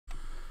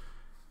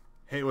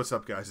Hey, what's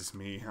up, guys? It's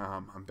me.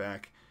 I'm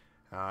back.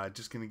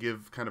 Just going to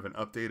give kind of an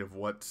update of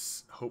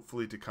what's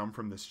hopefully to come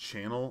from this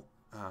channel.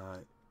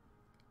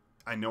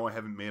 I know I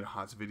haven't made a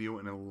HOTS video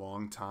in a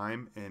long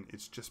time, and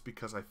it's just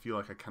because I feel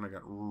like I kind of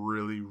got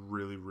really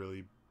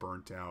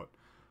burnt out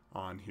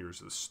on Here's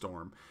the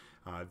Storm.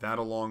 That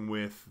along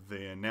with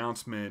the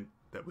announcement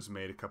that was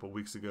made a couple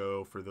weeks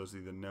ago, for those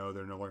of you that know,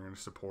 they're no longer going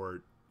to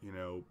support,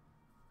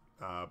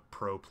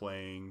 pro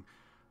playing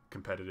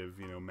competitive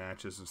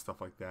matches and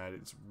stuff like that.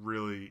 It's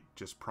really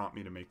just prompted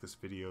me to make this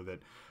video that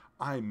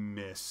I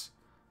miss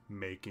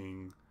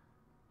making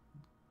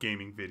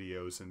gaming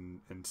videos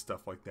and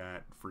stuff like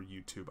that for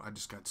YouTube. I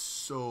just got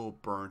so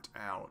burnt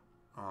out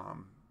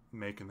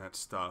making that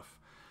stuff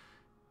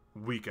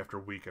week after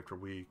week after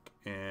week,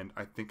 and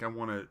I think I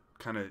want to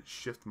kind of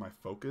shift my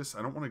focus.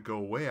 I don't want to go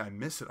away. I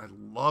miss it. I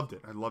loved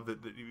it.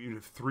 That even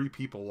if 3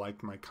 people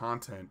liked my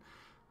content,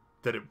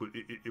 that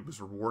it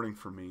was rewarding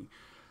for me.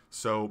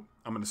 So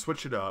I'm going to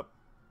switch it up,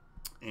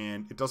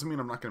 and it doesn't mean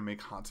I'm not going to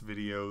make HOTS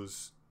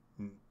videos,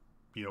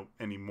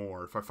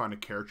 anymore. If I find a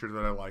character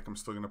that I like, I'm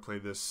still going to play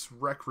this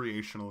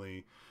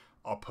recreationally.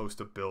 I'll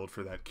post a build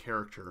for that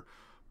character,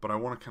 but I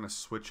want to kind of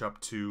switch up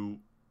to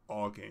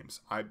all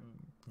games.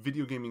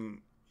 Video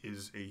gaming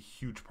is a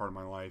huge part of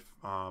my life,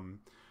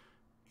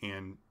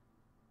 and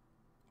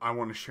I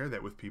want to share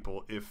that with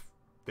people if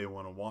they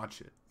want to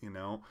watch it,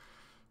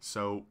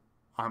 So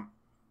I'm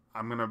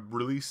going to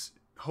release,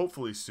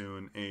 hopefully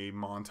soon, a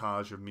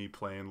montage of me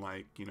playing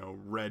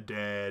Red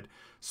Dead,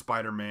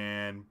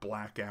 Spider-Man,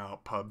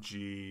 Blackout,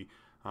 PUBG,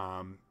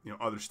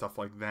 other stuff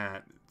like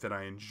that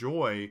I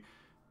enjoy,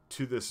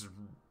 to this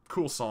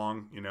cool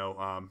song.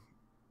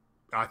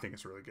 I think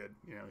it's really good,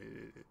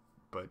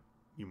 but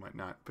you might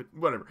not, but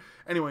whatever.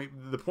 Anyway,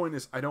 the point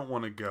is, I don't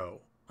want to go,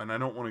 and I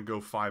don't want to go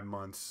 5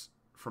 months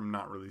from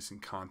not releasing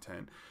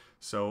content.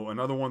 So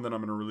another one that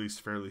I'm going to release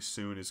fairly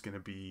soon is going to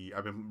be,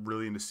 I've been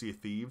really into Sea of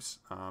Thieves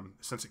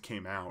since it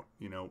came out,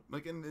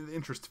 and the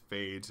interest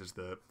fades as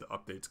the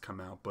updates come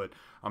out, but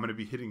I'm going to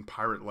be hitting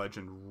Pirate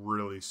Legend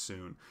really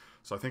soon.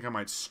 So I think I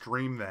might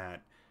stream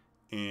that,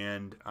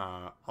 and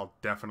I'll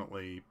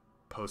definitely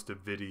post a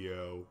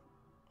video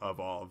of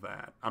all of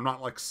that. I'm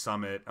not like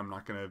Summit. I'm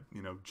not going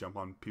to, jump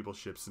on people's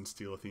ships and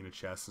steal Athena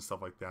chests and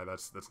stuff like that.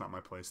 That's not my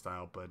play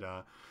style, but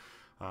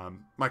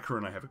my crew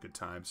and I have a good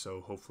time,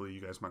 so hopefully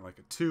you guys might like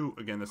it too.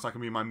 Again, that's not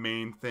going to be my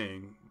main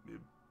thing.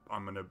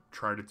 I'm going to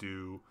try to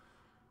do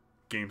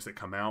games that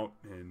come out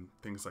and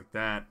things like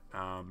that.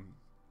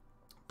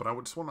 But I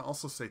would just want to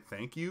also say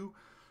thank you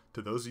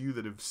to those of you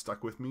that have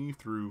stuck with me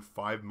through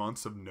 5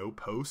 months of no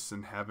posts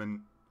and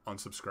haven't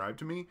unsubscribed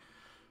to me.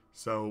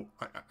 So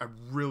I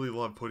really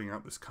love putting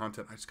out this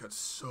content. I just got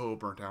so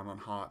burnt out on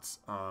HOTS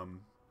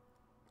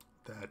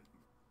that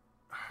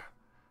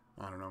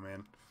I don't know,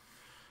 man.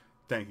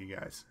 Thank you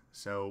guys.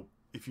 So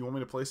if you want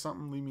me to play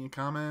something, leave me a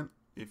comment.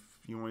 If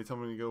you want me to tell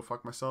me to go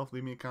fuck myself,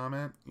 leave me a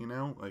comment.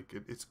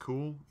 It's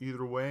cool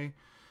either way.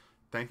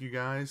 Thank you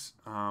guys.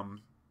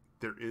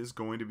 There is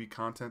going to be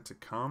content to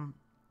come.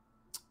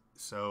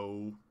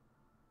 So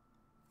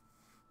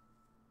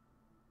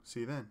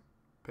see you then.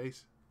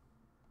 Peace.